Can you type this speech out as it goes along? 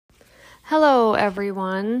Hello,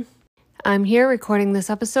 everyone. I'm here recording this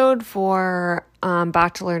episode for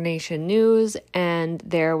Bachelor Nation News, and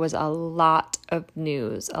there was a lot of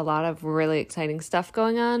news, a lot of really exciting stuff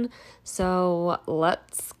going on, so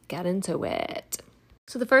let's get into it.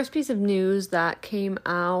 So the first piece of news that came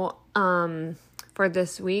out for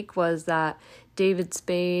this week was that David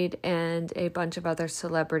Spade and a bunch of other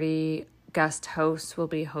celebrity guest hosts will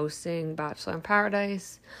be hosting Bachelor in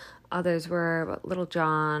Paradise. Others were Little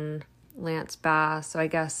John, Lance Bass. So I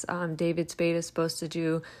guess David Spade is supposed to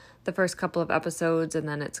do the first couple of episodes, and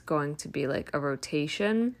then it's going to be like a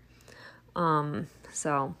rotation.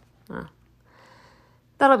 So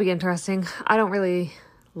that'll be interesting. I don't really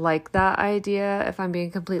like that idea, if I'm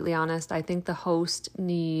being completely honest. I think the host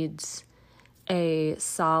needs a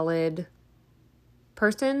solid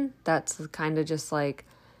person that's kind of just like,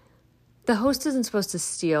 the host isn't supposed to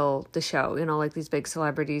steal the show, like these big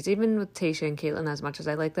celebrities. Even with Tayshia and Kaitlyn, as much as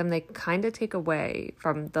I like them, they kind of take away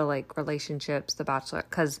from the relationships, The Bachelor,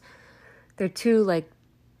 because they're too I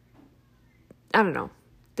don't know,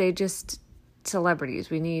 they just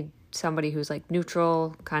celebrities. We need somebody who's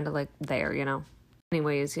neutral, kind of there,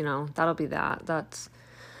 Anyways, that'll be that. That's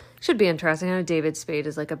should be interesting. I know David Spade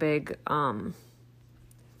is a big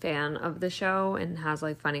fan of the show and has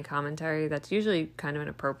funny commentary that's usually kind of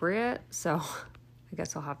inappropriate, so I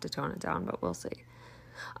guess I'll have to tone it down, but we'll see.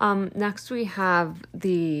 Next we have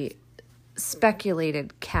the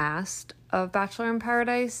speculated cast of Bachelor in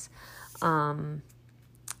Paradise. Most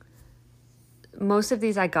of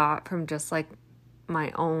these I got from just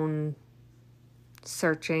my own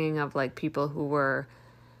searching of people who were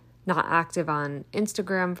not active on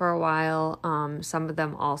Instagram for a while. Some of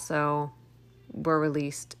them also were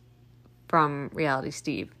released from Reality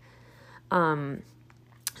Steve.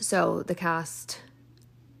 So the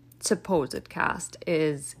supposed cast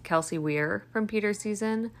is Kelsey Weir from Peter's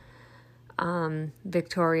season,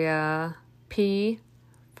 Victoria P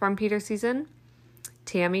from Peter's season,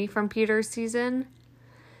 Tammy from Peter's season,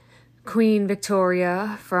 Queen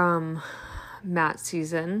Victoria from Matt's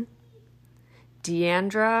season,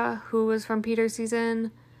 Deandra, who was from Peter's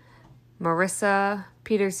season, Marissa,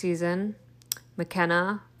 Peter's season,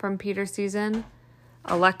 McKenna from Peter's season,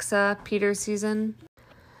 Alexa, Peter's season,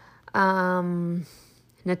 Natasha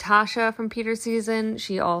from Peter's season.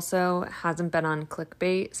 She also hasn't been on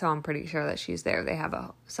Clickbait, so I'm pretty sure that she's there. They have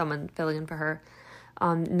someone filling in for her.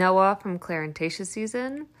 Noah from Claire and Tayshia's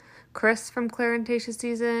season, Chris from Claire and Tayshia's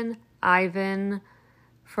season, Ivan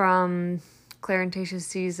from Claire and Tayshia's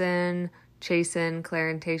season, Chasen, Claire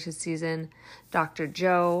and Tayshia's season, Dr.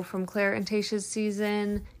 Joe from Claire and Tayshia's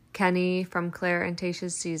season, Kenny from Claire and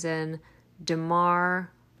Tayshia's season,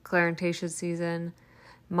 Damar, Claire and Tayshia's season,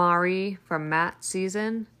 Mari from Matt's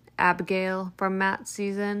season, Abigail from Matt's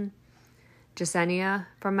season, Jasenia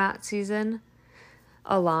from Matt's season,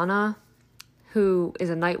 Alana, who is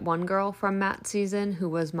a night one girl from Matt's season, who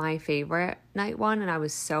was my favorite night one, and I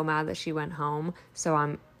was so mad that she went home, so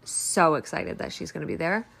I'm so excited that she's going to be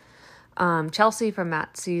there. Chelsea from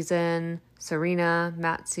Matt's season, Serena,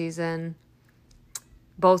 Matt's season,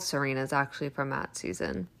 both Serenas actually from Matt's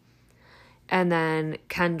season, and then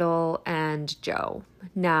Kendall and Joe.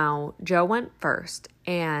 Now, Joe went first,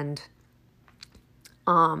 and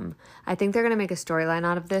I think they're going to make a storyline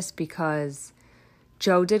out of this because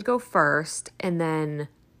Joe did go first, and then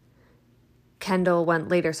Kendall went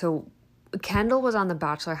later. So Kendall was on the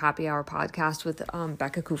Bachelor Happy Hour podcast with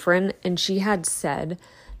Becca Kufrin, and she had said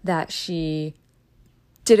that she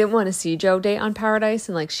didn't want to see Joe date on Paradise,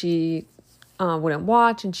 and she wouldn't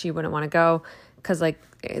watch, and she wouldn't want to go because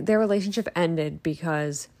their relationship ended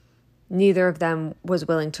because neither of them was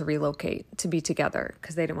willing to relocate to be together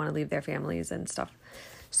because they didn't want to leave their families and stuff.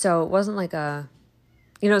 So it wasn't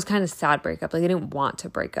it was kind of sad breakup. They didn't want to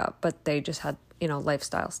break up, but they just had,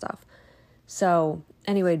 lifestyle stuff. So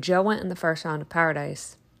anyway, Joe went in the first round of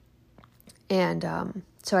Paradise. And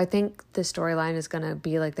so I think the storyline is going to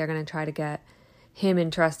be they're going to try to get him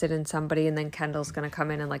interested in somebody, and then Kendall's going to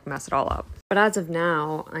come in and mess it all up. But as of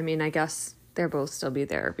now, I mean, I guess they're both still be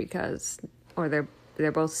there because, or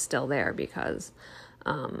they're both still there because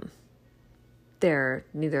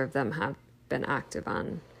neither of them have been active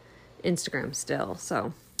on Instagram still.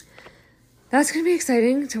 So that's going to be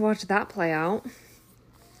exciting to watch that play out.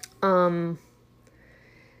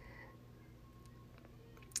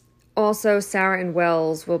 Also, Sarah and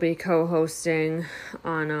Wells will be co-hosting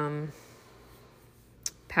on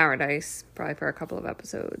Paradise, probably for a couple of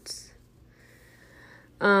episodes.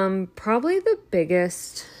 Probably the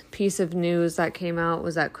biggest piece of news that came out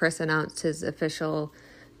was that Chris announced his official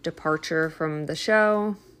departure from the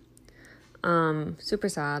show. Super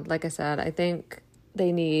sad. Like I said, I think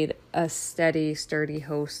they need a steady, sturdy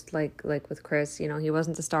host like with Chris. You know, he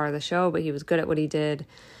wasn't the star of the show, but he was good at what he did.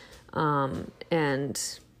 And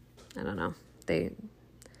I don't know.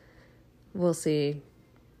 We'll see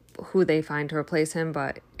who they find to replace him,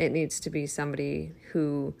 but it needs to be somebody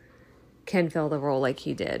who can fill the role like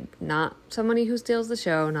he did. Not somebody who steals the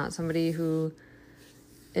show, not somebody who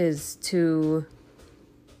is too,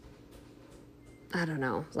 I don't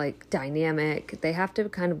know, like dynamic. They have to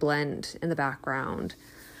kind of blend in the background.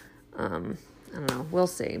 I don't know. We'll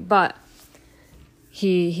see. But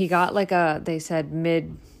he got like they said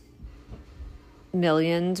mid-millions,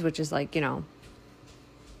 which is like, you know,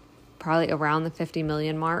 probably around the 50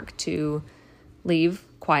 million mark to leave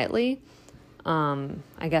quietly.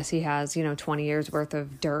 I guess he has, 20 years worth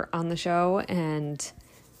of dirt on the show, and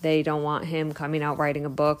they don't want him coming out writing a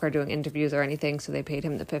book or doing interviews or anything. So they paid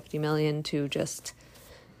him the 50 million to just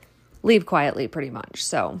leave quietly pretty much.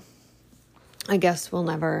 So I guess we'll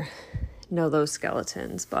never know those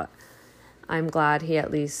skeletons, but I'm glad he at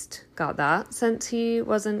least got that since he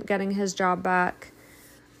wasn't getting his job back.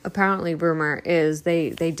 Apparently, rumor is they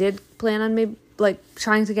did plan on maybe like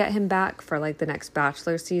trying to get him back for like the next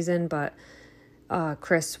Bachelor season, but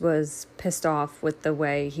Chris was pissed off with the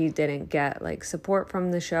way he didn't get like support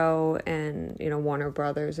from the show and Warner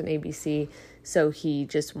Brothers and ABC, so he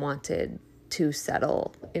just wanted to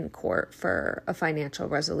settle in court for a financial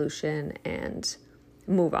resolution and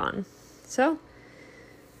move on. So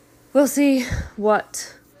we'll see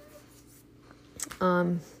what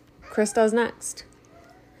Chris does next.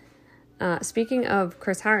 Speaking of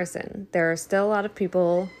Chris Harrison, there are still a lot of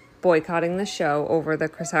people boycotting the show over the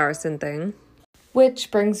Chris Harrison thing,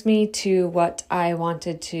 which brings me to what I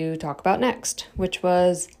wanted to talk about next, which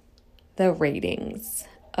was the ratings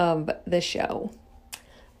of the show.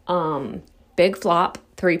 Big flop,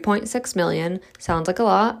 3.6 million. Sounds like a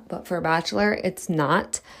lot, but for a Bachelor, it's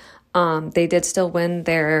not. They did still win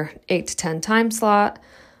their 8 to 10 time slot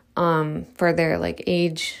for their like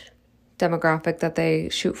age demographic that they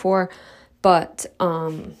shoot for, but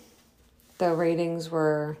the ratings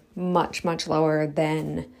were much, much lower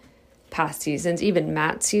than past seasons. Even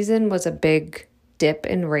Matt's season was a big dip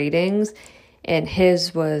in ratings, and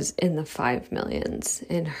his was in the 5 millions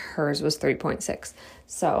and hers was 3.6.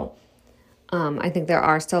 So I think there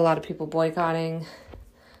are still a lot of people boycotting.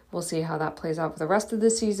 We'll see how that plays out for the rest of the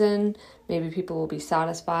season. Maybe people will be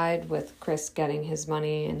satisfied with Chris getting his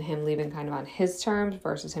money and him leaving kind of on his terms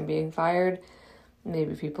versus him being fired.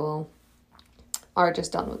 Maybe people are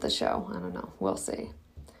just done with the show. I don't know. We'll see.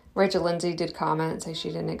 Rachel Lindsay did comment and say she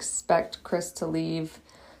didn't expect Chris to leave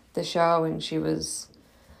the show, and she was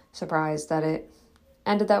surprised that it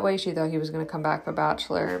ended that way. She thought he was going to come back for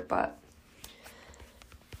Bachelor, but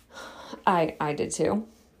I did too.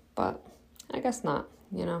 But I guess not.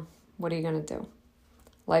 What are you going to do?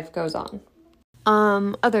 Life goes on.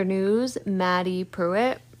 Other news, Maddie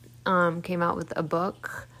Pruitt came out with a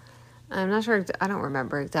book. I'm not sure, I don't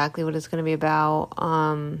remember exactly what it's going to be about.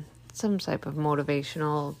 Some type of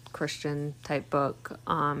motivational Christian type book.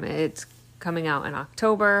 It's coming out in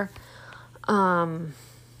October. Yeah,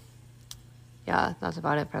 that's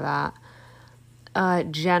about it for that.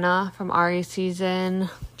 Jenna from Ari season,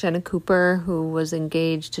 Jenna Cooper, who was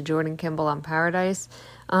engaged to Jordan Kimball on Paradise.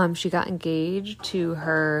 She got engaged to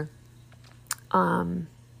her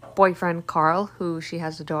boyfriend, Carl, who she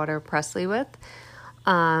has a daughter, Presley, with.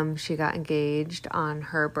 She got engaged on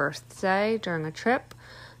her birthday during a trip.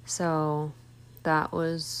 So that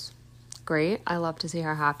was great. I love to see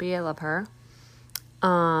her happy. I love her.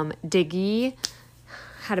 Diggy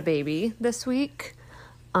had a baby this week.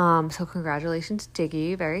 So congratulations,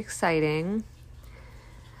 Diggy. Very exciting.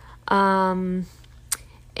 And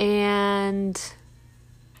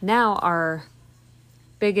now our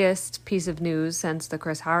biggest piece of news since the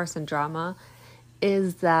Chris Harrison drama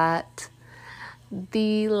is that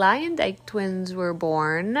the Lyondike twins were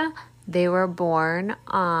born. They were born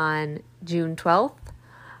on June 12th.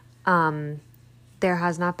 There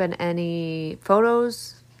has not been any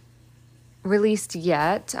photos released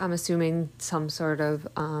yet. I'm assuming some sort of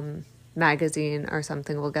magazine or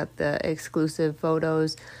something will get the exclusive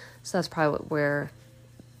photos. So that's probably what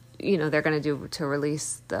they're going to do to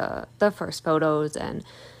release the first photos. And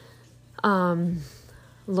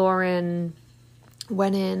Lauren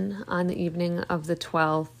went in on the evening of the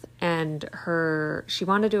 12th, and she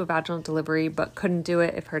wanted to do a vaginal delivery but couldn't do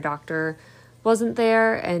it if her doctor wasn't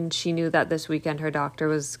there, and she knew that this weekend her doctor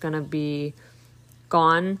was going to be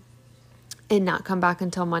gone and not come back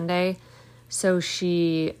until Monday. So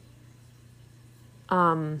she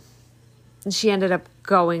ended up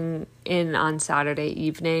going in on Saturday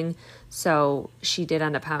evening. So she did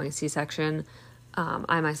end up having a C-section.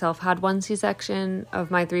 I myself had one C-section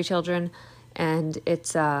of my 3 children, and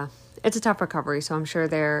it's a tough recovery. So I'm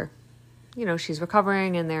sure she's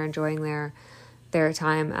recovering and they're enjoying their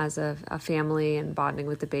time as a family and bonding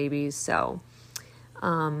with the babies. So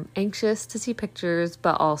anxious to see pictures,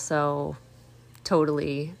 but also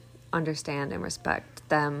totally understand and respect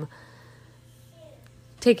them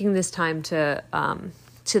taking this time to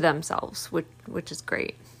themselves, which is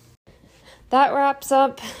great. That wraps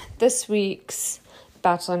up this week's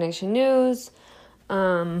Bachelor Nation news.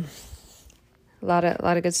 A lot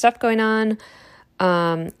of good stuff going on.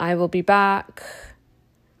 I will be back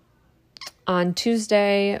on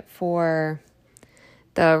Tuesday for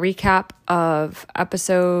the recap of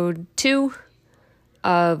episode 2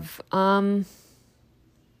 of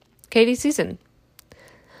Katie's season.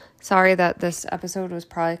 Sorry that this episode was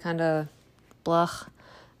probably kind of blah.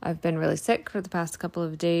 I've been really sick for the past couple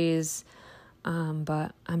of days,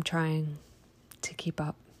 but I'm trying to keep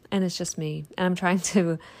up. And it's just me. And I'm trying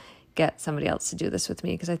to get somebody else to do this with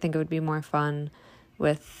me because I think it would be more fun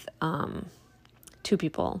with 2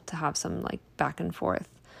 people to have some like back and forth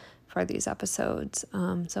for these episodes.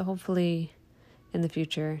 So hopefully in the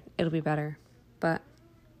future it'll be better. But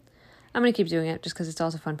I'm going to keep doing it just because it's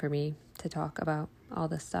also fun for me to talk about all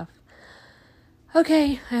this stuff.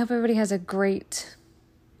 Okay, I hope everybody has a great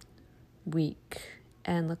week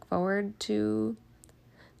and look forward to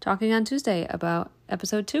talking on Tuesday about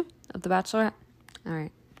episode 2 of The Bachelorette. All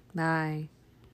right, bye.